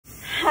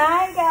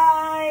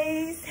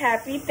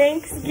Happy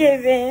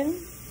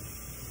Thanksgiving,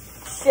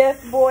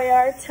 Chef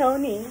Boyard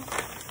Toni.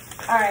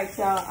 Alright,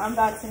 y'all, I'm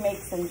about to make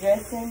some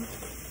dressing,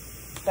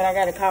 but I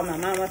gotta call my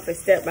mama for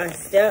step by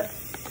step.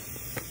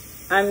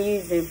 I'm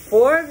using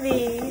 4 of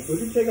these. Would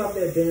you take off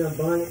that damn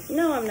bonnet?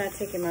 No, I'm not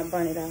taking my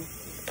bonnet off.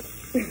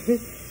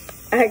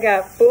 I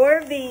got 4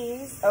 of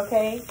these,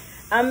 okay?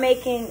 I'm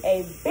making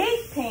a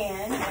big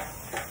pan,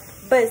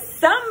 but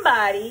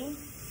somebody,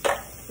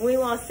 we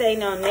won't say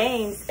no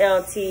names,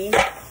 LT,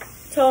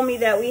 told me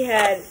that we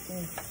had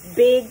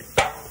big,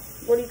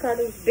 what do you call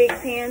these, big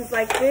pans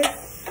like this?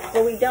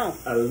 But we don't.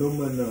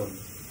 Aluminum.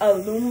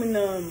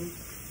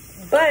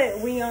 But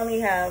we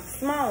only have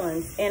small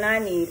ones, and I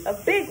need a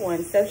big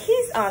one. So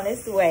he's on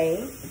his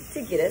way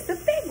to get us a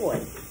big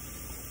one.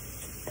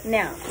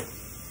 Now,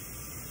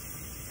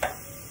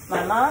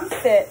 my mom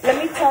said,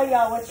 let me tell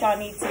y'all what y'all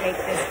need to make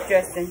this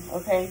dressing,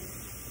 okay?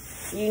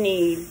 You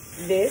need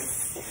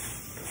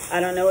this. I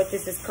don't know what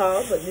this is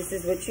called, but this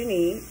is what you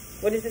need.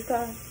 What is this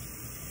called?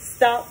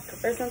 Stock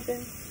or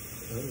something?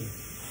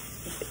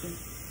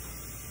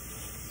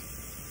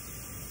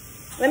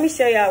 Let me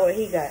show y'all what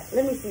he got.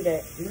 Let me see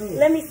that. No.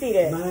 Let me see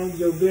that. Mind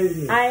your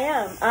business. I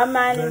am. I'm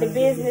minding the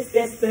business.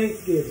 It's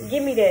Thanksgiving.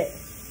 Give me that.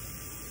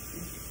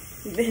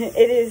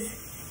 It is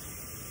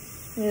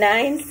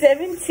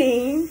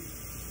 9:17.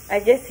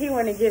 I guess he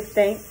want to give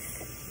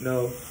thanks.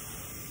 No.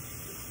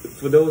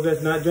 For those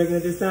that's not drinking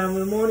at this time of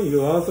the morning,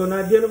 you're also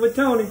not dealing with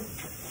Toni.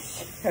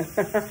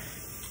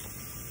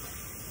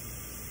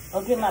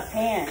 I'll get my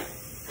pan.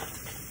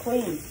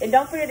 Please. And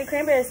don't forget the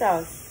cranberry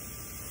sauce.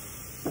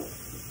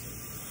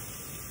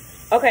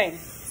 Okay,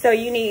 so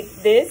you need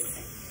this,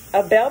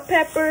 a bell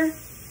pepper,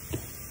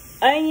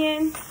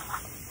 onion,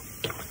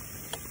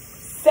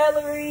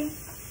 celery,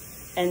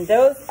 and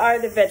those are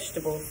the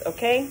vegetables,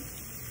 okay?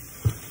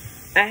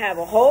 I have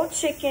a whole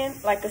chicken,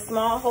 like a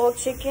small whole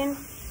chicken.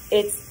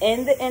 It's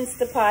in the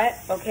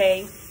Instapot,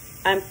 okay?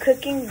 I'm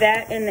cooking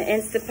that in the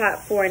Instapot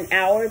for an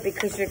hour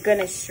because you're going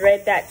to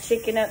shred that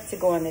chicken up to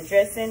go in the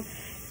dressing.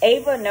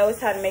 Ava knows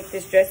how to make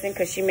this dressing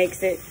because she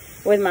makes it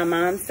with my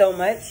mom so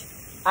much.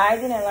 I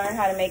didn't learn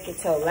how to make it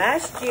till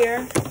last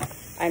year.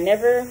 I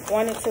never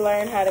wanted to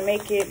learn how to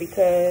make it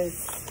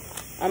because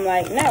I'm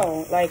like,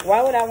 no. Like,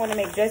 why would I want to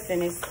make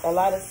dressing? It's a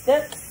lot of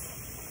steps.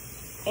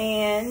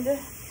 And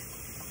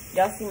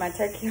y'all see my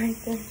turkey right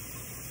there?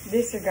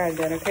 Disregard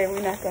that, okay? We're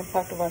not going to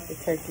talk about the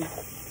turkey.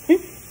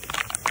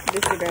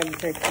 Disregard the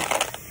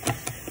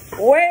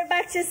turkey. Worry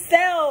about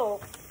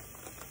yourself.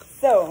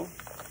 So,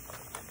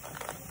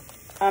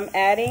 I'm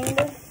adding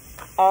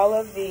all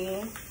of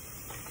the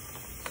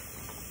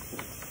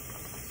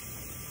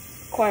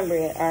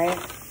cornbread, all right?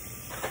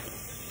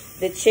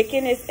 The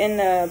chicken is in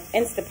the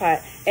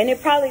Instapot, and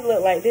it probably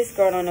looked like this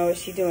girl don't know what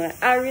she's doing.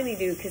 I really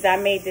do, because I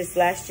made this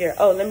last year.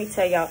 Oh, let me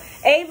tell y'all.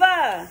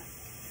 Ava!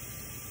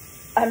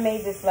 I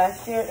made this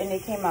last year, and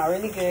it came out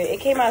really good.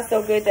 It came out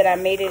so good that I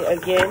made it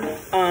again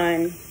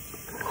on...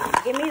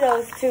 Give me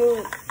those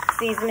 2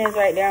 seasonings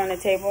right there on the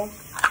table.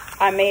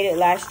 I made it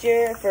last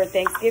year for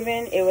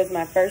Thanksgiving. It was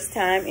my first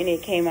time, and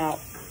it came out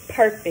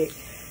perfect.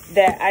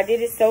 That I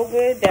did it so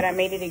good that I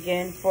made it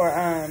again for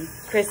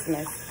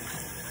Christmas.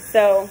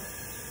 So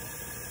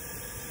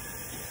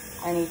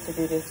I need to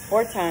do this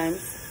 4 times.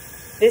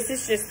 This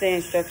is just the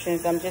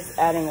instructions. I'm just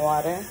adding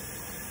water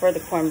for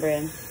the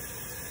cornbread.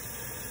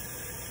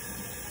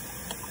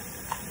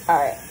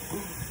 Alright.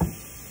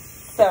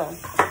 So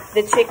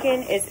the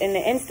chicken is in the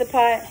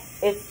Instapot.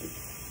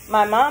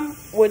 My mom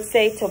would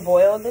say to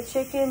boil the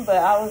chicken, but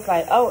I was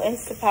like, oh,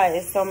 Instapot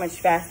is so much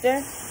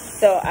faster.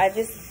 So I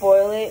just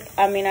boil it.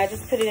 I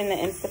just put it in the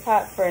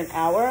Instapot for an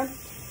hour.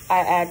 I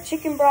add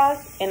chicken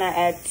broth and I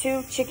add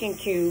 2 chicken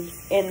cubes,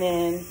 and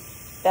then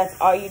that's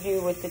all you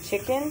do with the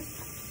chicken.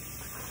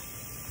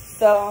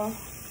 So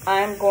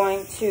I'm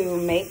going to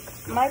make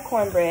my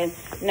cornbread.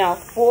 Now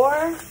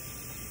 4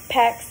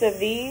 packs of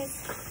these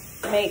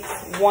makes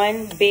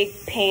 1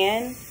 big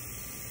pan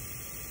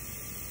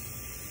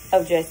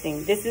of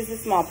dressing. This is a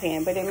small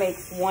pan, but it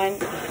makes 1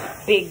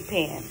 big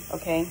pan,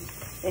 okay?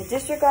 And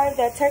disregard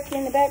that turkey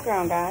in the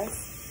background, guys.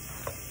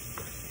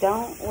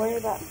 Don't worry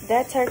about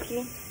that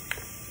turkey.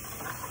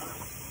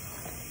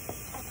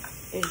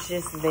 It's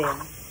just there.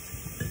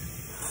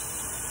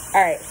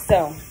 Alright,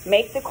 so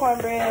make the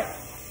cornbread.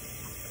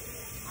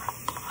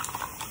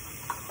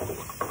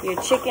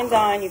 Your chicken's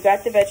on. You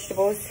got the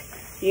vegetables.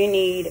 You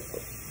need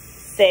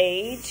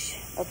sage,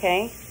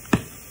 okay?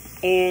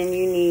 And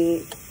you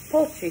need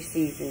poultry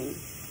seasoning.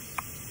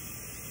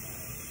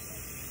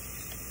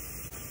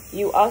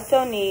 You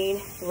also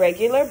need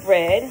regular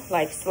bread,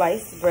 like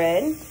sliced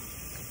bread,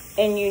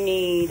 and you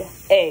need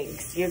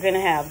eggs. You're going to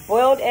have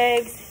boiled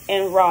eggs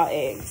and raw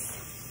eggs.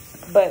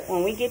 But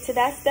when we get to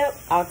that step,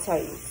 I'll tell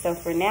you. So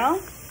for now,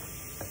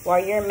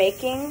 while you're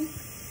making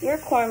your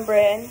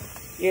cornbread,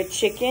 your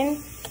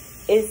chicken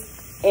is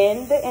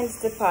in the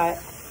Instapot,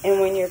 and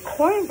when your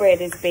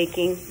cornbread is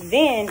baking,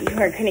 then you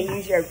are going to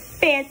use your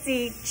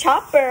fancy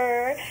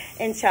chopper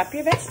and chop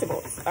your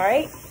vegetables, all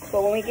right?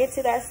 But when we get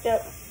to that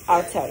step,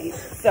 I'll tell you.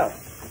 So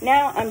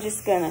now I'm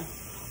just gonna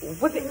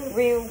whip it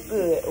real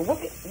good.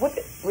 Whip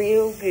it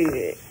real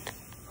good.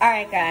 All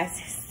right,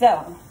 guys.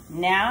 So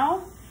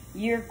now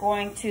you're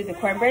going to, the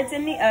cornbread's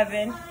in the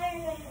oven.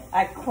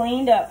 I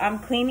cleaned up. I'm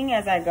cleaning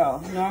as I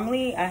go.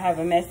 Normally, I have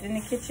a mess in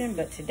the kitchen,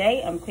 but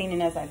today I'm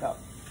cleaning as I go.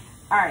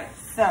 All right,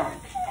 so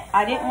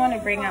I didn't want to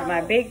bring out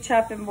my big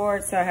chopping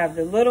board, so I have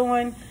the little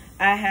one.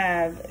 I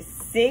have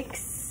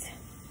 6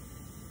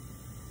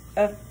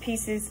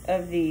 pieces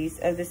of these,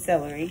 of the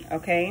celery,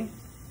 okay?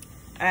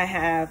 I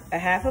have a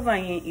half of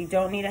onion. You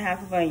don't need a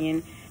half of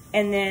onion.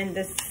 And then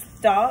the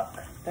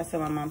stalk, that's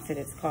what my mom said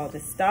it's called, the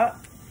stalk,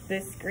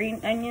 this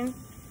green onion.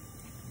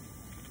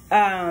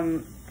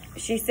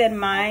 She said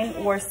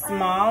mine were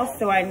small,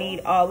 so I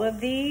need all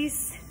of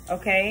these,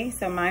 okay?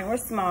 So mine were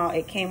small.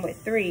 It came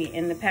with 3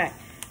 in the pack.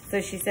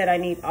 So she said I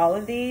need all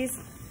of these.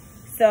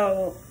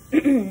 So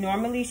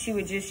normally she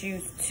would just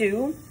use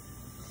 2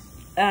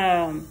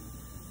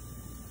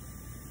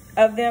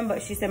 of them,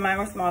 but she said mine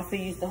were small, so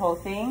use the whole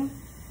thing.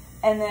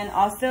 And then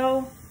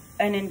also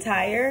an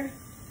a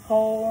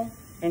whole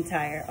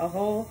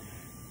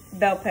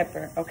bell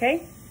pepper,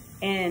 okay?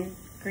 And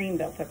green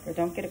bell pepper.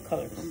 Don't get a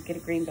colored one, get a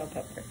green bell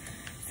pepper.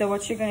 So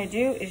what you're gonna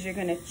do is you're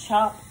gonna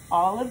chop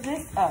all of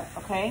this up,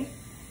 okay?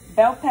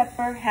 Bell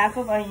pepper, half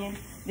of onion.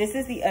 This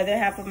is the other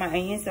half of my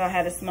onion, so I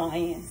had a small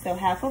onion. So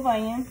half of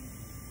onion.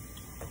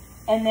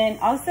 And then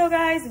also,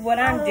 guys, what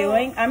I'm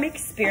doing, I'm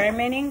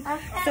experimenting. I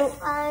can't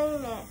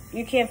find it.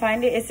 You can't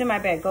find it? It's in my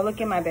bed. Go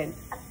look in my bed.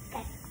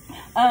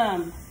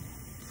 I'm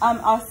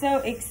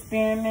also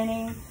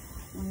experimenting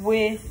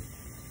with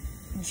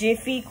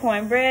Jiffy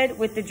cornbread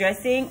with the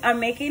dressing. I'm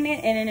making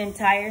it in an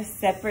entire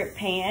separate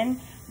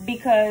pan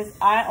because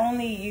I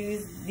only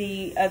use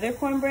the other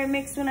cornbread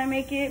mix when I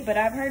make it, but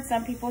I've heard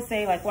some people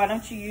say, like, why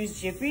don't you use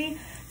Jiffy?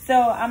 So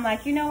I'm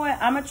like, you know what,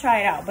 I'm gonna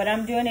try it out, but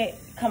I'm doing it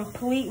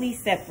completely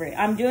separate.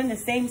 I'm doing the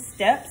same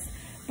steps,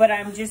 but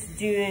I'm just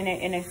doing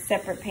it in a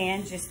separate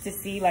pan just to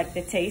see like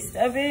the taste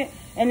of it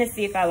and to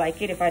see if I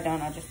like it. If I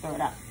don't, I'll just throw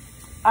it out.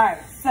 All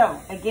right,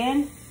 so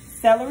again,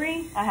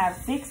 celery, I have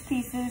 6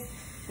 pieces.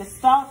 The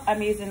stalk,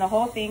 I'm using the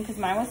whole thing because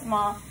mine was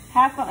small.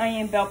 Half an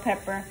onion, bell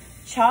pepper.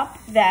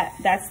 Chop that.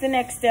 That's the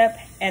next step.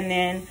 And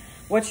then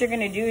what you're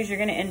going to do is you're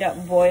going to end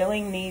up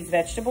boiling these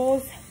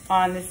vegetables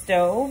on the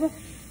stove.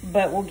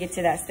 But we'll get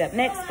to that step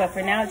next. But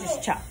for now,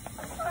 just chop.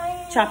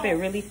 Chop it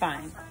really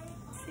fine.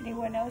 Is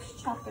anyone else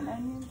chopping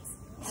onions?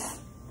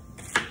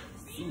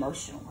 It's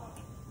emotional.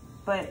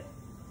 But,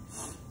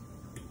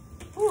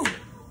 whew,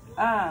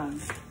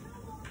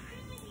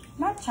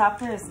 my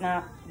chopper is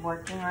not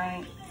working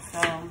right.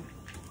 So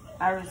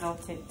I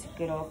resorted to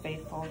good old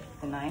faithful,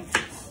 the knife.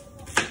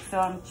 So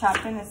I'm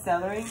chopping the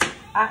celery.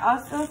 I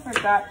also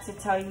forgot to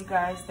tell you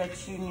guys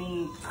that you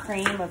need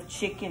cream of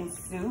chicken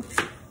soup.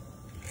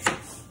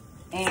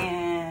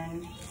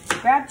 And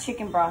grab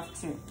chicken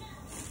broth too.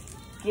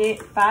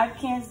 Get 5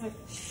 cans of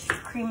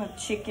cream of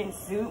chicken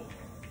soup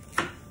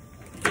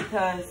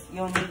because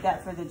you'll need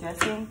that for the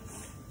dressing.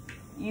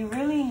 You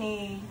really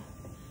need,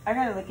 I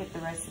gotta look at the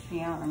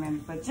recipe, I don't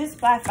remember, but just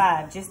buy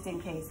 5 just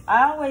in case.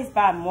 I always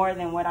buy more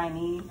than what I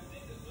need.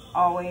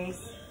 Always,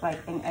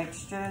 like an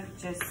extra,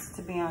 just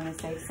to be on the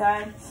safe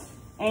side.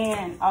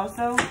 And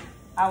also,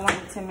 I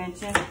wanted to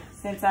mention,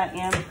 since I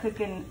am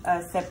cooking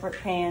a separate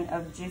pan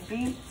of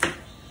Jiffy,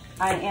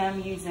 I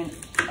am using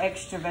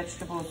extra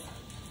vegetables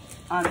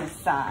on the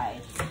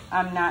side.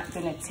 I'm not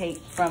gonna take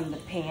from the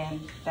pan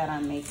that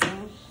I'm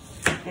making.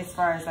 As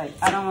far as like,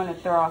 I don't wanna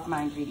throw off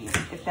my ingredients,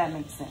 if that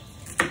makes sense.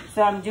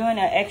 So I'm doing an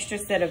extra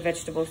set of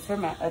vegetables for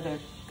my other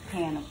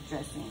pan of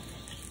dressing.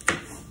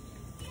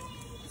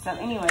 So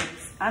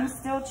anyways, I'm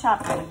still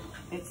chopping.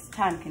 It's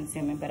time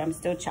consuming, but I'm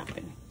still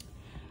chopping.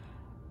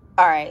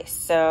 All right,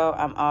 so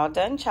I'm all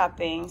done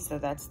chopping. So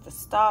that's the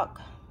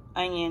stalk,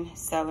 onion,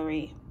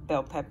 celery,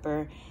 bell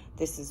pepper.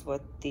 This is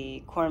what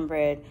the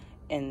cornbread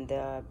in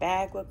the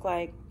bag look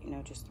like, you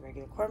know, just the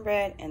regular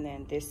cornbread. And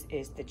then this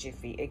is the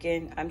Jiffy.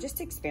 Again, I'm just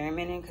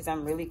experimenting because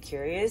I'm really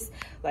curious,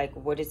 like,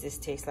 what does this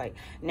taste like?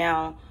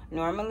 Now,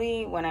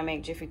 normally when I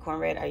make Jiffy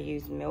cornbread, I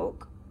use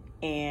milk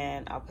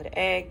and I'll put an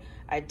egg.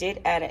 I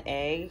did add an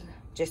egg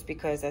just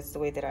because that's the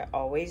way that I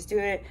always do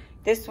it.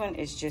 This one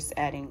is just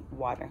adding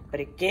water. But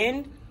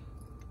again,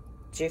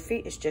 Jiffy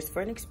is just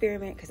for an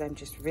experiment because I'm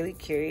just really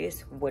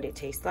curious what it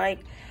tastes like.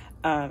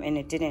 And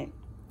it didn't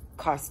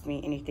cost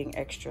me anything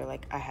extra.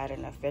 Like, I had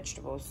enough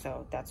vegetables,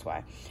 so that's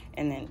why.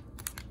 And then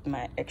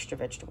my extra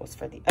vegetables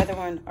for the other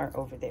one are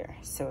over there.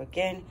 So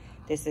again,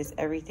 this is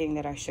everything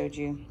that I showed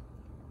you.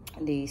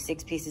 The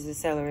 6 pieces of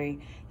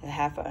celery, the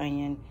half an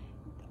onion,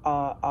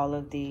 all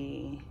of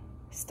the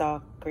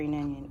stalk, green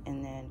onion,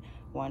 and then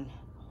 1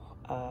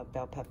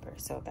 bell pepper.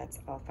 So that's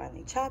all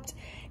finally chopped.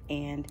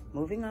 And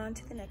moving on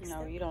to the next step.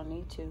 No, you don't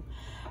need to.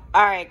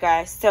 All right,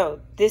 guys.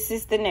 So this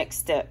is the next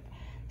step.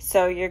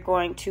 So you're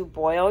going to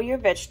boil your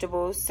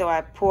vegetables. So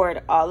I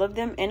poured all of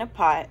them in a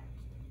pot.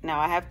 Now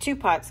I have 2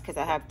 pots because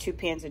I have 2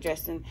 pans of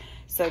dressing.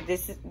 So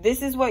this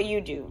is what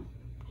you do.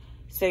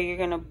 So you're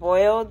going to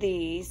boil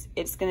these.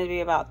 It's going to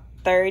be about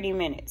 30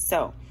 minutes.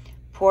 So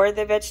pour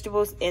the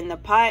vegetables in the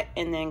pot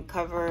and then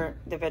cover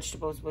the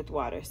vegetables with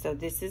water. So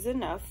this is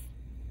enough.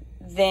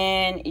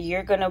 Then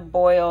you're gonna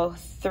boil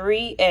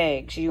 3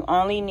 eggs. You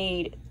only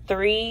need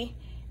 3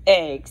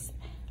 eggs.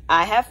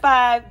 I have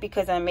 5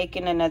 because I'm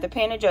making another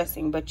pan of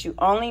dressing, but you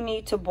only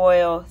need to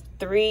boil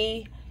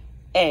 3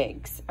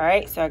 eggs. All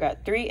right, so I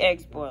got 3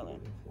 eggs boiling.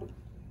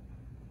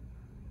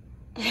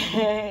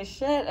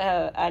 Shut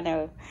up. I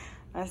know.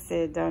 I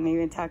said don't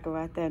even talk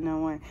about that no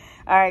more.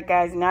 All right,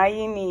 guys, now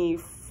you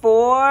need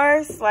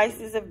 4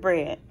 slices of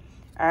bread.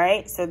 All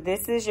right, so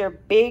this is your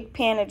big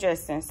pan of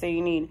dressing. So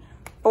you need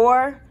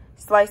 4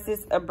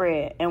 slices of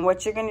bread. And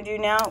what you're going to do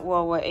now,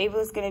 well, what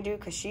Ava's going to do,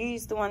 because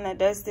she's the one that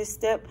does this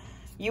step,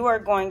 you are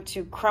going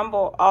to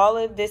crumble all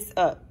of this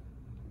up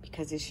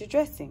because it's your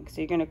dressing.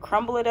 So you're going to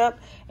crumble it up,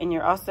 and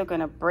you're also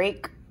going to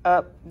break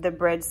up the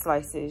bread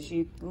slices.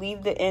 You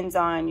leave the ends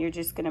on. You're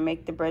just going to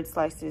make the bread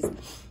slices.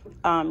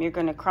 You're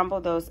going to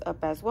crumble those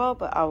up as well,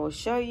 but I will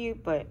show you.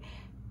 But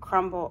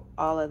crumble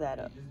all of that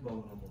up.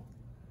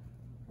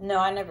 No,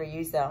 I never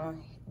use that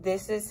one.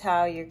 This is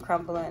how you're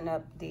crumbling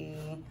up the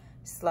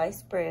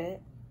sliced bread.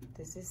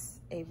 This is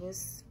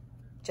Ava's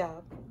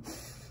job.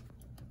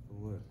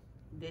 What?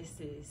 This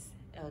is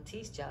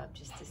LT's job,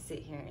 just to sit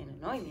here and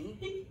annoy me.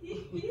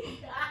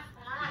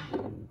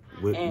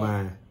 With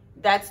mine.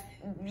 That's,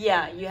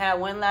 yeah, you had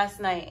one last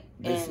night,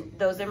 and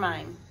those are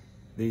mine.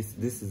 This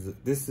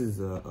is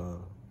a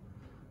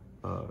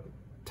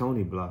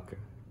Toni blocker.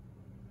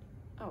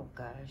 Oh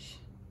gosh.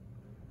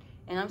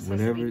 And I'm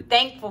supposed to be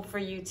thankful for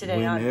you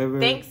today on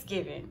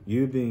Thanksgiving.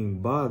 You're being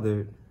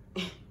bothered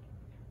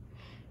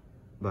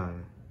by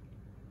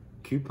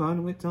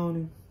coupon with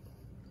Toni,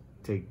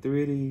 take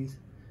 3 of these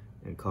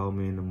and call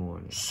me in the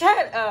morning.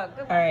 Shut up.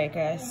 All right,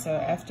 guys, so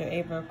after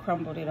Ava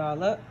crumbled it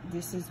all up,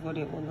 this is what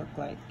it will look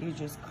like. You're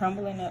just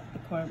crumbling up the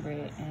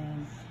cornbread,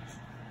 and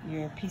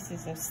your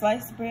pieces of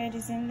sliced bread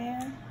is in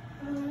there,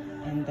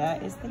 and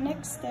that is the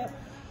next step.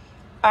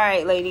 All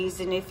right,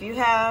 ladies, and if you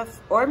have,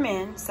 or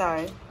men,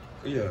 sorry.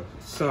 Yeah,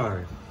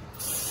 sorry.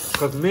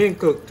 Because men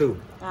cook too.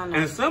 I know.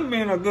 And some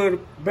men are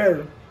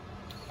better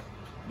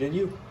than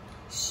you.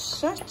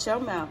 Shut your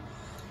mouth.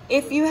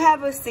 If you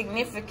have a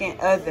significant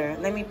other,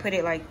 let me put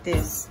it like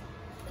this.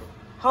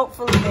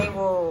 Hopefully they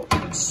will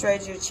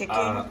shred your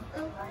chicken.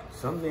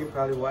 Some men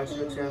probably watch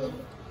your channel.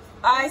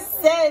 I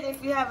said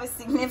if you have a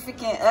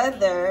significant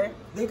other.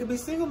 They could be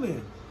single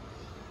men.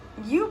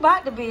 You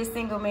about to be a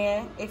single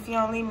man if you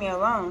don't leave me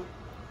alone.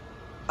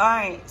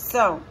 Alright,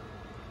 so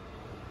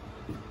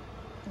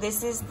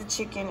this is the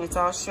chicken. It's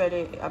all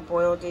shredded. I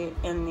boiled it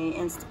in the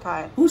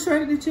Instapot. Who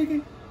shredded the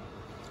chicken?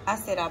 I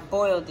said I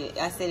boiled it.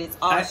 I said it's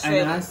all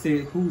shredded. And I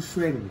said who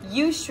shredded it?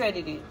 You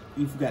shredded it.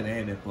 You forgot to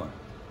add that part.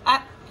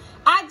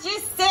 I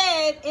just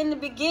said in the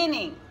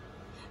beginning.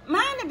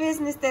 Mind the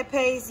business that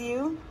pays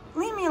you.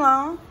 Leave me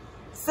alone.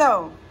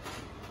 So,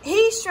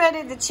 he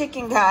shredded the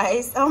chicken,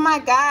 guys. Oh my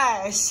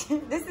gosh.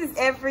 This is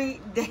every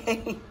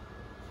day.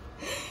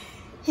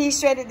 He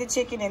shredded the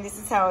chicken, and this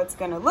is how it's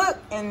going to look.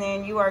 And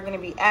then you are going to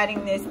be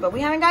adding this. But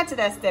we haven't got to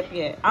that step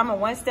yet. I'm a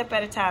one step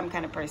at a time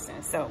kind of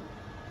person. So,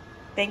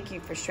 thank you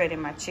for shredding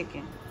my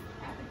chicken.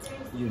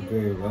 You're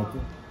very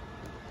welcome.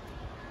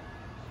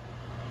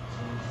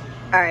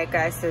 All right,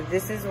 guys. So,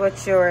 this is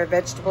what your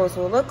vegetables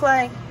will look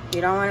like.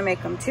 You don't want to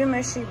make them too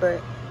mushy,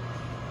 but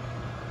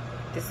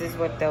this is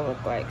what they'll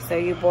look like. So,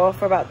 you boil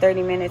for about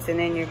 30 minutes, and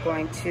then you're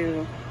going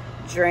to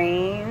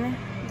drain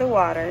the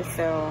water.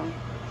 So,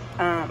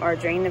 or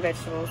drain the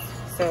vegetables.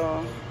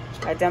 So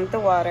I dumped the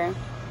water.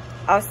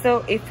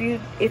 Also, if you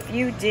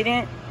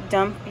didn't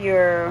dump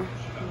your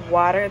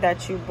water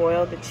that you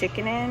boiled the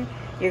chicken in,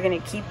 you're gonna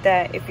keep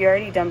that. If you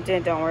already dumped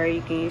it, don't worry,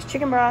 you can use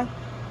chicken broth.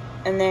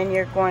 And then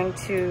you're going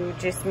to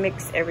just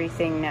mix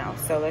everything now.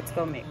 So let's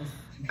go mix.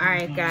 All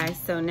right, guys,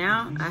 so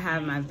now I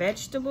have my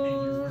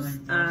vegetables.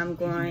 I'm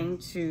going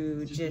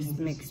to just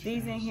mix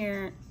these in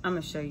here. I'm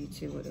gonna show you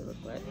too what it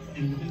looks like.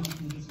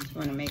 Just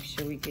wanna make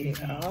sure we get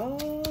it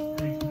all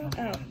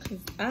out,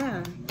 because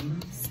I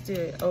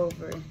stood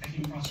over,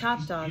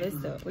 chopped all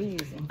this up. We're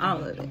using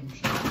all of it.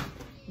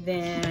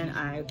 Then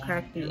I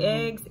cracked the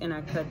eggs and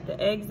I cut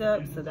the eggs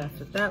up, so that's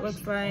what that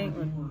looks like.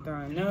 We're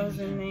throwing those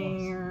in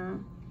there.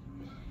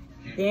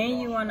 Then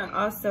you wanna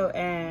also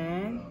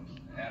add,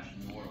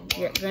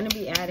 you're gonna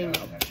be adding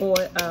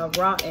a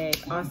raw egg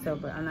also,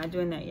 but I'm not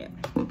doing that yet.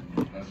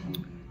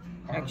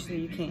 Actually,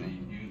 you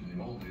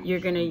can. You're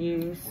gonna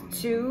use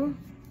 2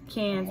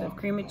 cans of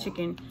cream of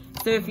chicken.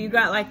 So if you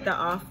got like the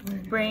off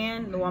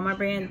brand, the Walmart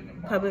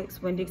brand,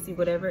 Publix, Winn-Dixie,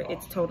 whatever,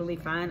 it's totally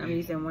fine. I'm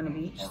using one of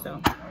each,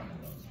 so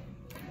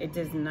it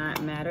does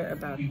not matter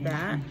about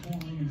that.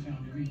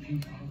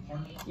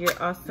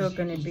 You're also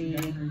gonna be,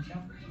 I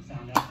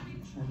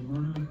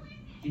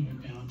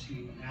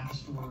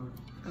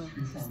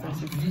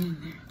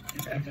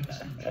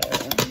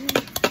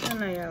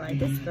know y'all like,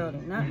 this girl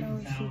does not know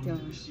what she's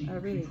doing. I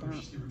really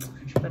don't.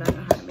 But I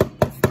know how to make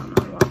this on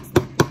my walks.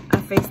 I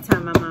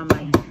FaceTime my mom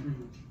like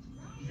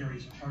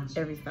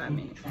every 5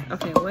 minutes.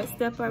 Okay, what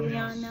step are we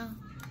on now?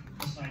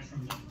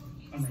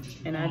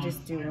 And I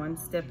just do one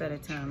step at a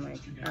time. Like,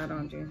 I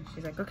don't do.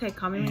 She's like, okay,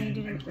 call me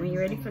when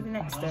you're ready for the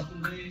next step.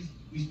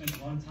 We spent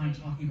a lot of time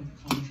talking about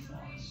the Commerce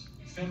Clause,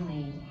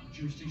 federal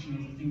jurisdiction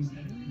over things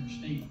that are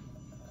interstate.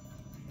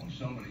 When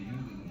somebody uses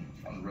an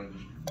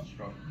unregistered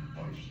construction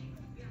device,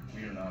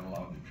 we are not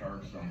allowed to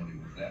charge somebody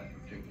with that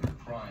particular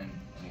crime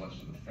unless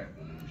it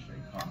affected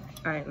interstate commerce.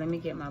 All right, let me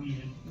get my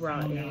raw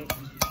eggs.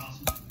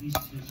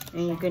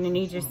 And you're gonna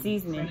need your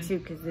seasoning too,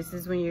 because this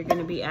is when you're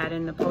gonna be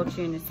adding the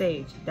poultry and the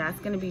sage. That's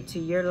gonna be to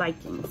your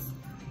likings.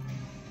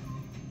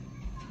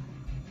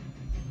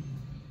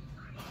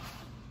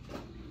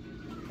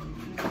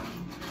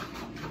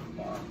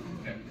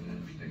 Affected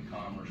interstate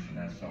commerce, and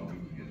that's how we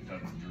would get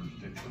federal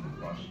jurisdiction to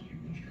prosecute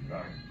Mr.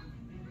 Geiger.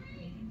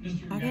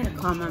 I gotta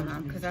call my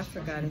mom because I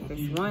forgot if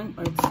it's 1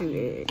 or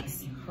 2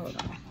 eggs. Hold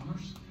on.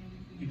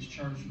 He was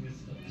charged with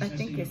I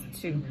think it's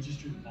 2.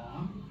 registered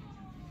bomb,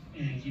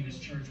 and he was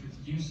charged with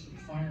use of a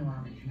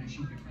firearm in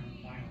connection with a crime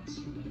of violence.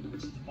 So whether it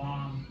was the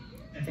bomb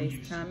that he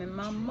used, FaceTiming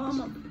my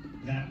mama.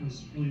 that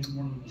was really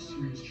one of the most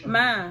serious charges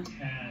Ma.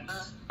 he had.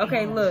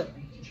 Okay, look.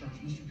 To charge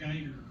Mr.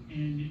 Geiger,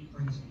 and it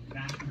brings him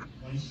back to a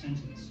life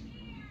sentence.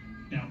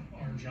 Now,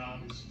 our job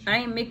is to I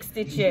ain't mixed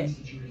it yet. convince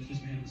the jury that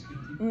this man is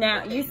guilty.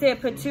 Now, you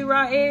said put 2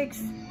 raw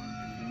eggs?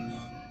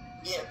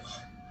 Yeah,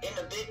 in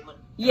the big one.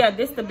 Yeah,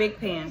 this the big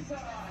pan. Yeah.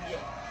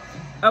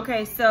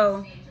 Okay,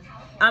 so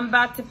I'm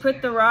about to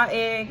put the raw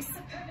eggs,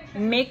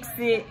 mix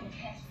it,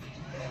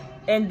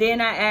 and then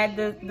I add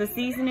the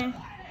seasoning.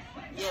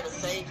 Yeah, the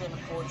sage and the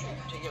poultry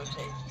to your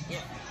taste.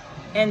 Yeah.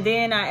 And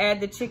then I add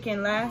the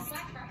chicken last.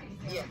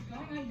 Yeah.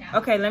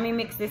 Okay, let me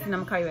mix this and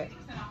I'm gonna call you back.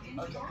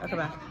 Okay. Okay,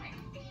 bye.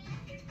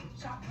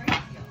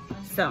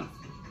 So,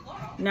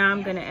 now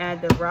I'm gonna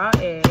add the raw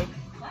egg.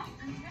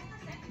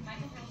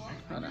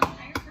 Hold on.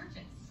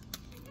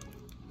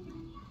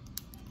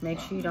 Make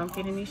sure you don't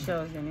get any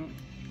shells in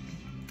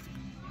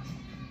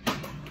it.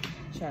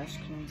 Trash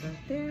cans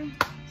right there.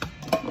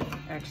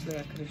 Actually,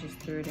 I could have just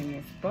threw it in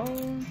this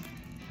bowl.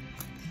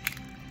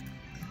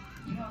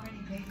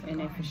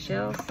 And if a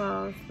shell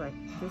falls, like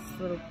this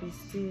little piece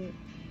did,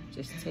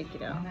 just take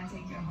it out.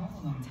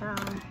 Towel.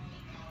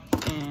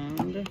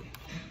 And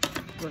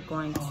we're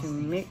going to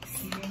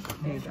mix.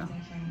 There you go.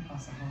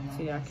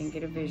 So y'all can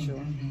get a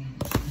visual.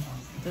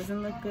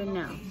 Doesn't look good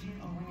now.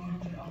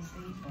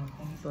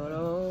 But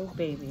oh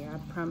baby, I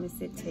promise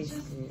it tastes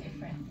good.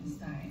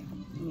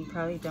 And you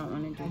probably don't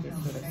want to do this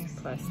with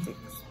a plastic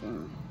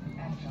spoon.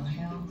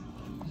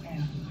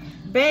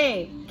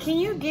 Babe, can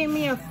you give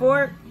me a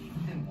fork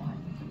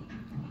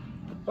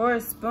or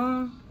a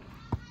spoon?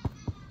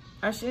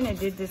 I shouldn't have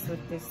did this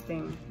with this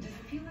thing.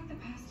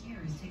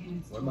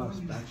 What about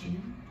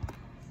spatula?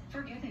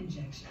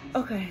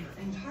 Okay.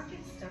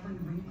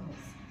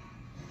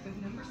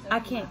 I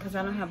can't because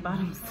I don't have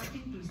bottoms.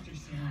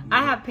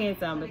 I have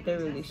pants on, but they're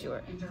really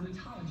short. And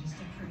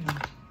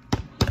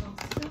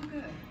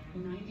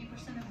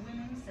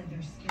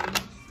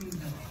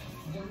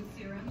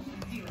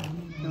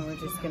we're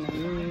just gonna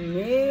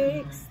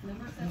mix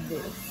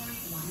this.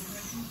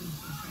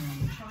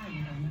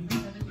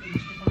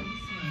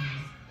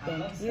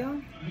 Thank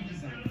you.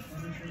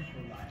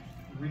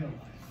 Real life,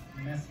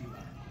 messy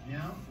life.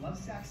 Now,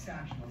 Lovesac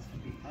Sactionals can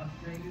be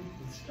upgraded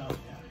with stuff.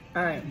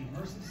 All right,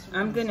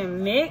 I'm gonna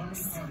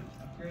mix,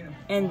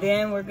 and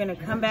then we're gonna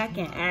come back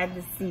and add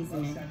the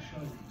seasoning.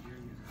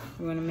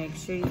 You wanna make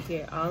sure you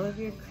get all of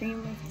your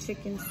cream of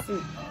chicken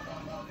soup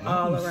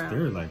all around.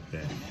 Stir like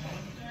that.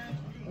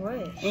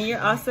 What? And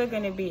you're also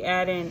gonna be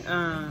adding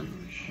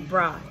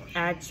broth.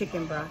 Add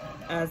chicken broth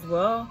as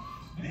well,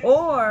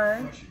 or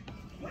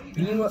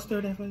You want to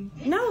stir that for you?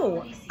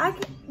 no.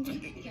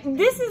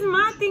 This is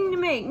my thing to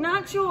make,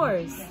 not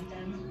yours.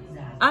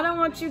 I don't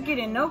want you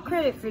getting no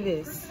credit for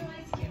this.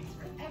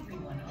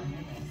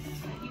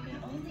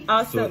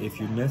 Also, So if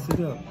you mess it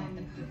up,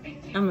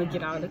 I'm gonna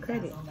get all the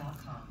credit.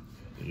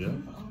 yeah.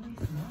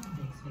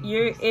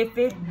 If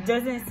it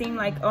doesn't seem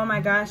like, oh my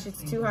gosh,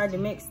 it's too hard to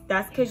mix,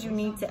 that's because you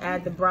need to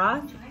add the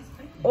broth.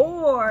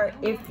 Or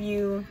if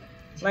you,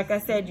 like I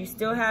said, you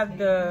still have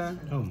the...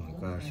 Oh my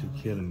gosh,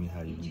 you're killing me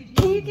how you do.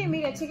 Can you give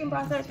me that chicken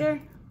broth right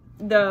there?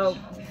 The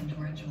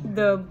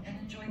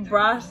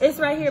broth, it's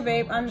right here,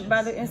 babe,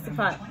 by the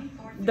Instapot.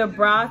 The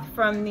broth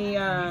from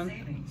the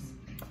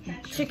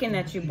chicken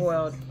that you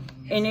boiled.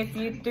 And if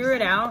you threw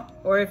it out,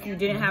 or if you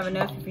didn't have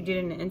enough, if you did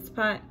it in the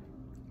Instapot,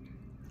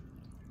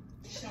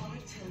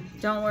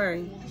 don't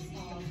worry.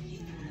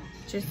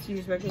 Just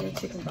use regular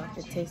chicken broth.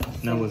 It tastes the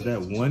same. Now, was that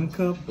 1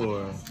 cup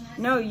or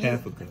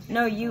half a cup? No,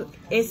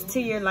 it's to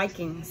your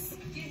likings.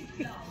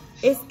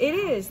 It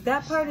is.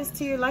 That part is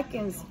to your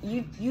likings.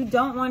 You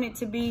don't want it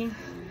to be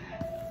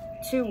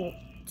too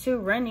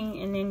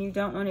runny, and then you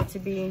don't want it to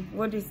be,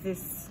 what is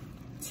this?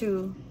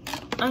 Too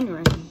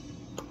unrunny.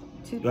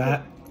 Too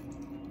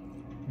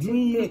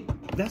thick.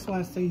 That's why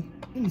I say,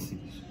 let me see.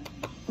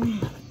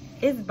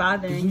 It's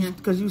bothering him.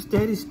 Because you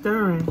steady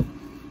stirring,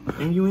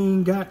 and you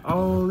ain't got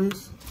all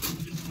this.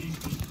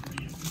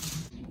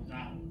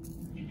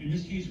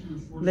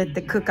 Let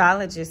the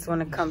cookologist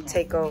want to come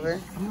take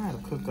over. I'm not a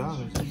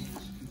cookologist.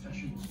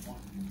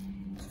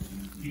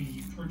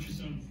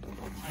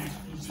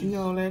 See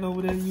all that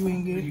over there you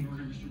ain't get?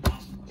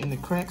 In the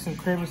cracks and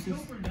crevices?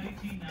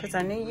 Because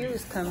I knew you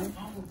was coming.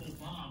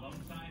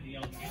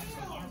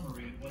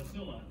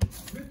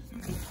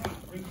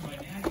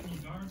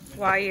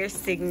 While your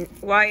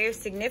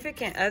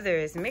significant other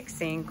is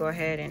mixing, go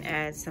ahead and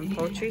add some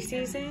poultry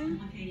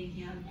seasoning.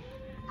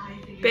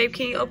 Babe,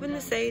 can you open the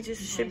sage? It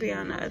should be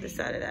on the other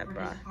side of that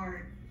broth.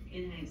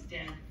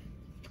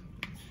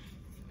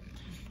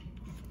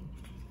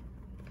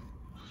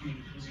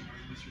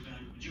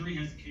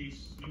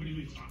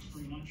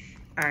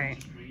 All right.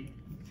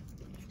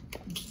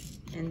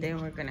 And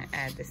then we're gonna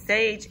add the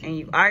sage, and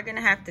you are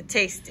gonna have to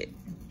taste it.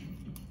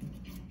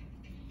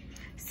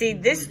 See,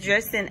 this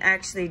dressing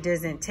actually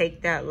doesn't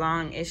take that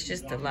long. It's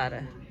just a lot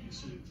of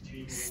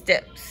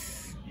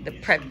steps, the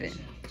prepping.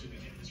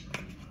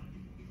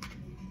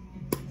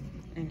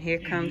 And here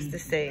comes the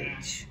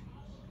sage.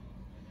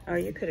 Oh,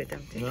 you could have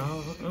dumped it.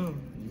 No, you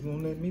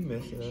won't let me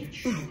mess it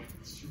up.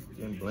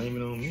 Then blame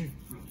it on me.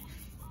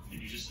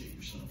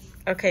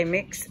 Okay,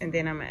 mix, and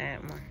then I'm gonna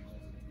add more.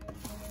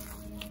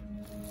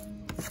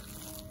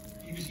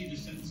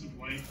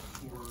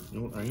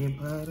 No onion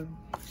powder?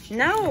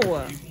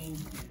 No.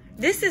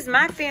 This is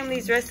my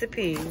family's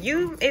recipe.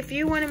 If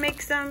you want to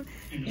make some,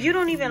 you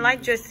don't even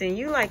like dressing.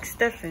 You like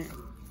stuffing.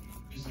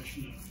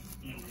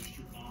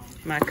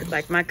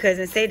 Like my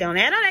cousin say, don't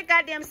add all that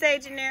goddamn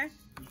sage in there.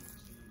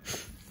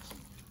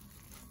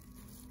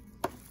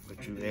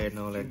 But you adding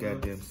all that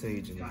goddamn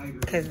sage in there.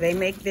 Because they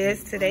make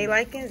theirs to their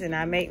likings, and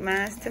I make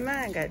mine to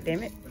mine,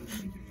 goddammit.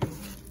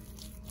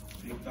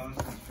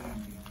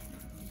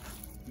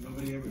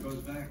 Nobody ever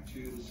goes back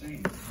to the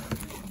same.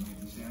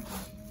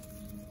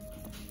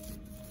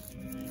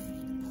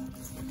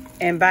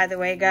 And by the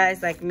way,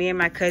 guys, like me and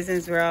my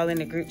cousins were all in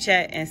the group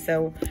chat, and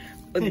so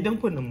hey, don't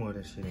put no more of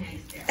that shit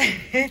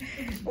in.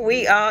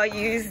 we all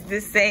use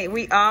the same.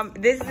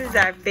 This is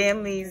our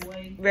family's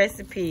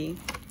recipe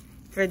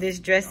for this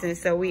dressing,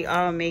 so we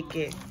all make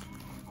it.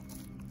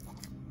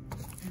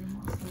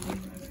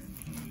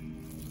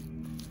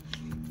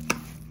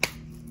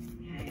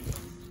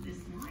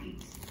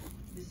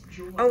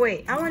 Oh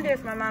wait, I wonder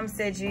if my mom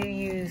said you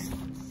used,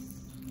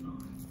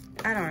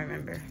 I don't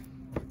remember.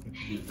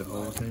 Use the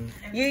whole thing?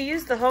 You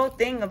used the whole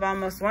thing of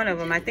almost one of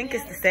them. I think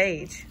it's the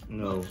sage.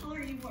 No.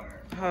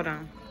 Hold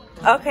on.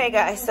 Okay,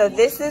 guys, so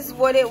this is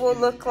what it will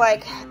look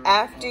like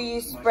after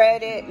you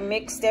spread it,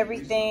 mixed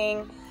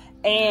everything,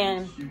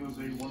 and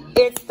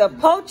it's the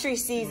poultry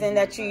season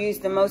that you use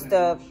the most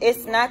of.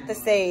 It's not the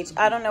sage.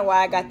 I don't know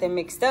why I got them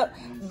mixed up,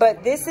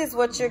 but this is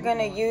what you're going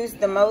to use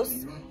the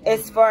most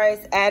as far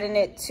as adding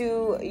it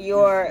to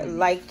your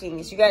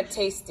likings. You got to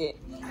taste it.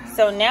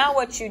 So now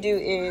what you do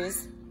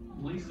is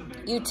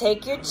you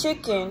take your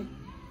chicken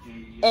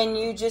and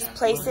you just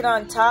place it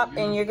on top,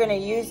 and you're going to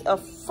use a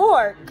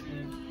fork,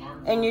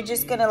 and you're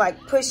just going to like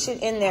push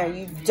it in there.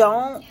 You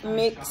don't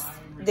mix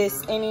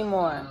this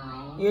anymore.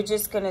 You're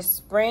just going to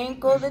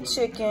sprinkle the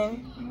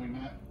chicken,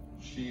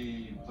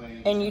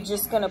 and you're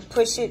just going to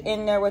push it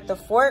in there with the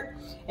fork,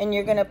 and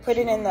you're going to put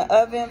it in the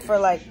oven for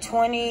like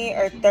 20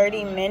 or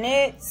 30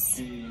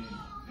 minutes.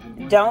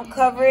 Don't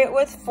cover it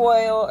with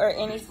foil or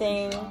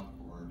anything,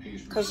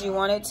 because you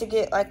want it to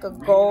get like a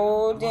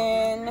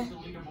golden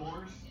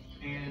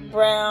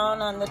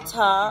brown on the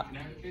top.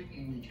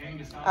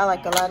 I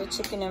like a lot of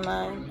chicken in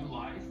mine.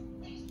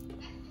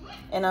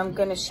 And I'm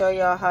going to show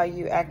y'all how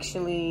you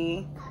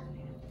actually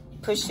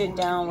push it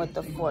down with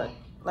the fork.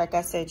 Like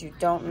I said, you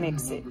don't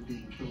mix it.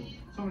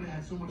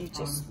 You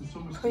just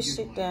push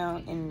it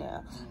down in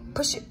there.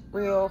 Push it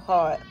real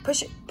hard.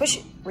 Push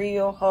it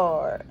real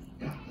hard.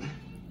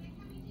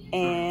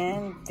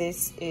 And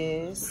this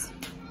is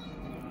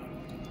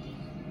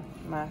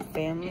my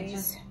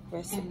family's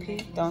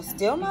recipe. Don't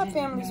steal my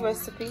family's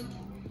recipe.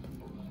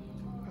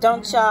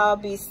 Don't y'all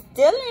be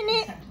stealing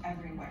it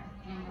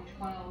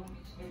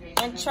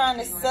and trying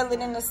to sell it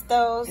in the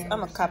stores. I'm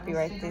gonna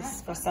copyright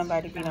this for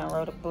somebody who done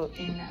wrote a book.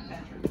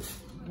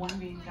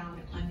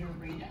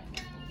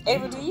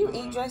 Ava, do you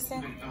eat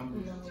dressing?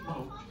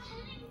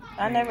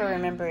 I never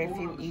remember if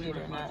you eat it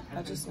or not.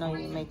 I just know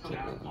you make it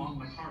with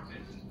me.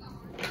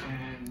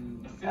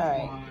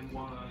 Alright.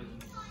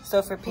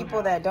 So for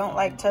people that don't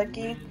like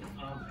turkey,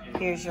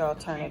 here's your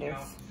alternative.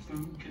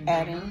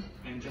 Adding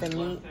the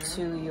meat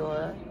to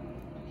your...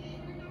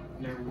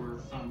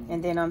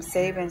 And then I'm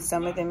saving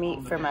some of the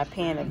meat for my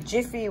pan of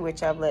Jiffy,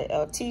 which I've let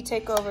LT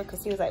take over,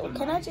 because he was like, well,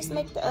 can I just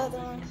make the other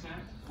one?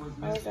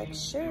 I was like,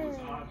 sure.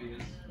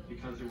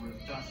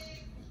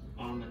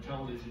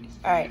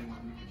 Alright.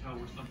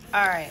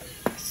 Alright.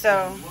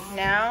 So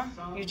now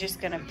you're just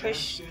going to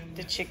push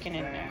the chicken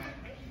in there.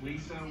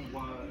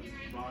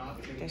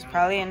 There's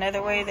probably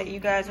another way that you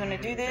guys want to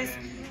do this.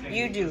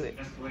 You do it.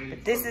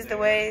 But this is the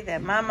way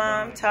that my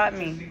mom taught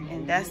me,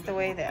 and that's the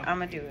way that I'm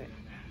going to do it.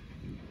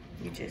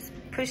 You just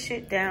push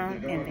it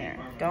down in there.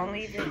 Don't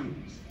leave it.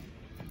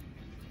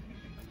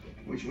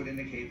 Which would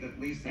indicate that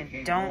Lisa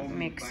and don't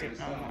mix it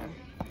no more.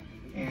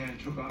 And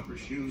took off her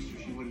shoes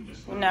so she wouldn't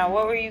just... Now,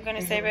 what were you going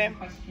to say, babe?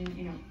 Question,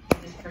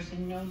 did this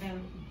person know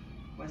them?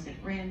 Was it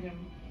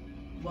random?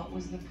 What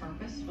was the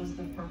purpose? Was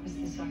the purpose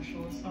the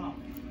sexual assault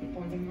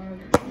or the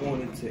murder? I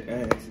wanted to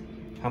ask,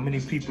 how many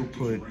people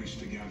put,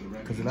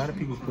 because a lot of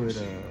people put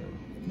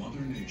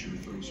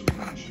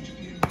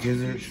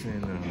gizzards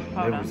and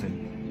livers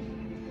in.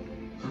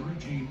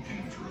 Hurricane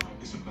Andrew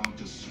is about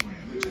to slam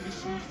into the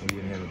south. Oh, you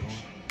didn't have it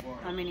on?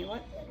 How many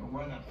what?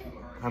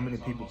 How many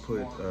people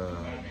put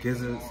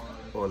gizzards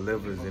or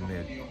livers in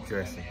their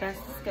dressing? That's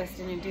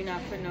disgusting, and do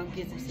not put no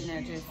gizzards in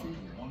that dressing.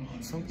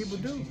 Some people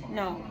do.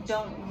 No,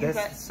 don't.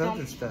 That's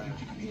Southern style.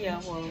 Yeah,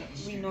 well,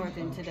 we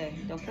Northern today.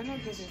 Don't put no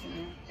gizzards in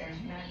there.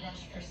 There's mad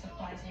rush for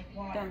supplies like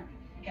water, Don't.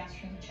 gas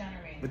from the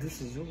generator. But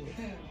this is yours.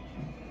 Food.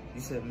 You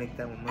said make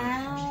that one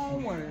mine.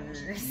 Hours.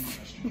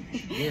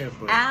 Yeah,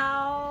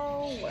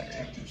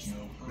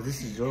 but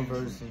this is your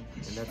version,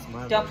 and that's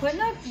my Don't version.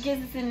 put no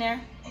gizzards in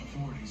there.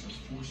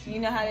 You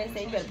know how they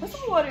say, you better put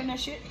some water in that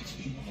shit.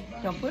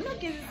 Don't put no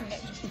gizzards in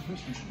that.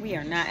 We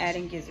are not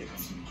adding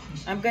gizzards.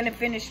 I'm gonna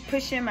finish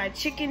pushing my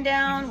chicken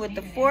down with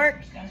the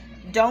fork.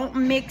 Don't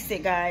mix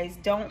it, guys.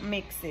 Don't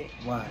mix it.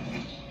 Why?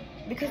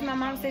 Because my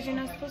mom said you're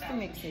not supposed to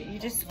mix it.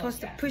 You're just supposed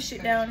to push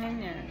it down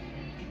in there.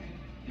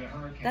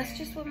 That's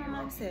just what my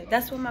mom said.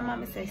 That's what my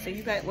mama said. So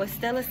you got what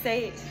Stella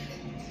said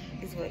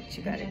is what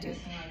you gotta do.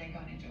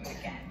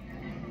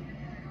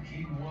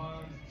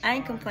 I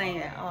ain't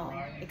complaining at all,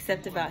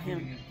 except about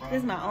him.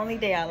 This is my only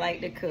day I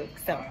like to cook.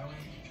 So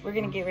we're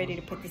gonna get ready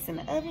to put this in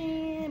the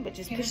oven, but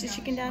just push the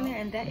chicken down there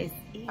and that is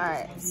it.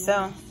 Alright,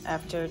 so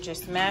after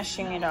just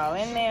mashing it all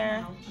in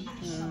there,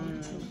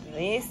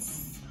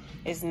 this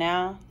is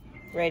now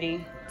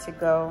ready to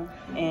go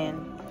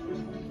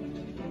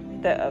in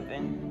the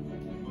oven.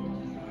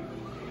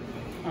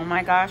 Oh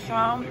my gosh,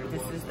 y'all,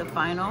 this is the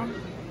final.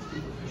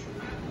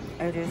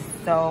 It is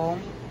so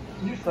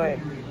good.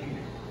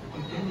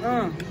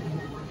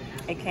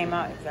 It came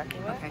out exactly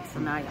right. Okay, so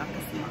now y'all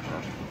can see my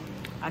girl.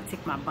 I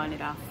took my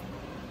bonnet off.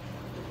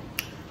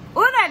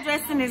 Oh, that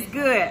dressing is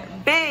good.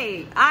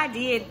 Babe, I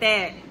did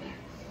that.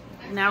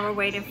 Now we're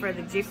waiting for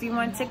the Jiffy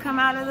one to come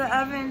out of the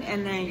oven,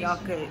 and then y'all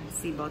could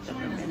see both of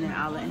them, and then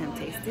I'll let him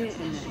taste it,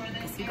 and then,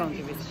 because he's gonna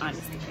give his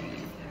honest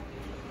opinion.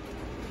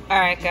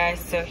 Alright guys,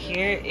 so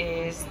here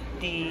is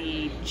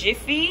the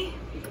Jiffy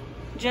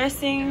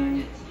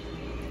dressing.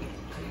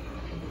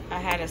 I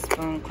had a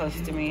spoon close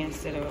to me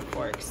instead of a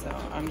fork, so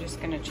I'm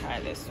just gonna try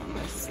this one.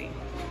 Let's see.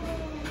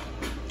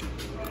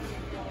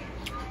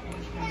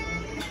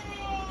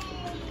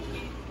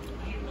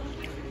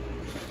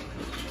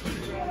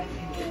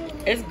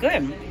 It's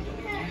good.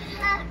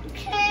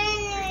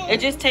 It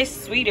just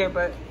tastes sweeter,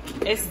 but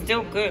it's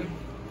still good.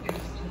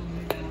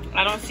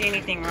 I don't see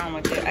anything wrong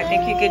with it. I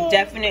think you could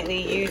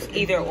definitely use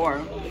either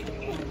or.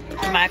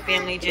 My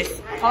family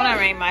just, hold on,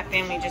 Rain, my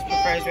family just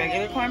prefers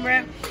regular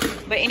cornbread.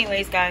 But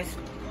anyways, guys,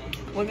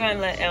 we're gonna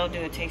let Elle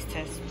do a taste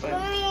test, but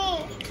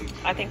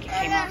I think it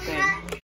came out good.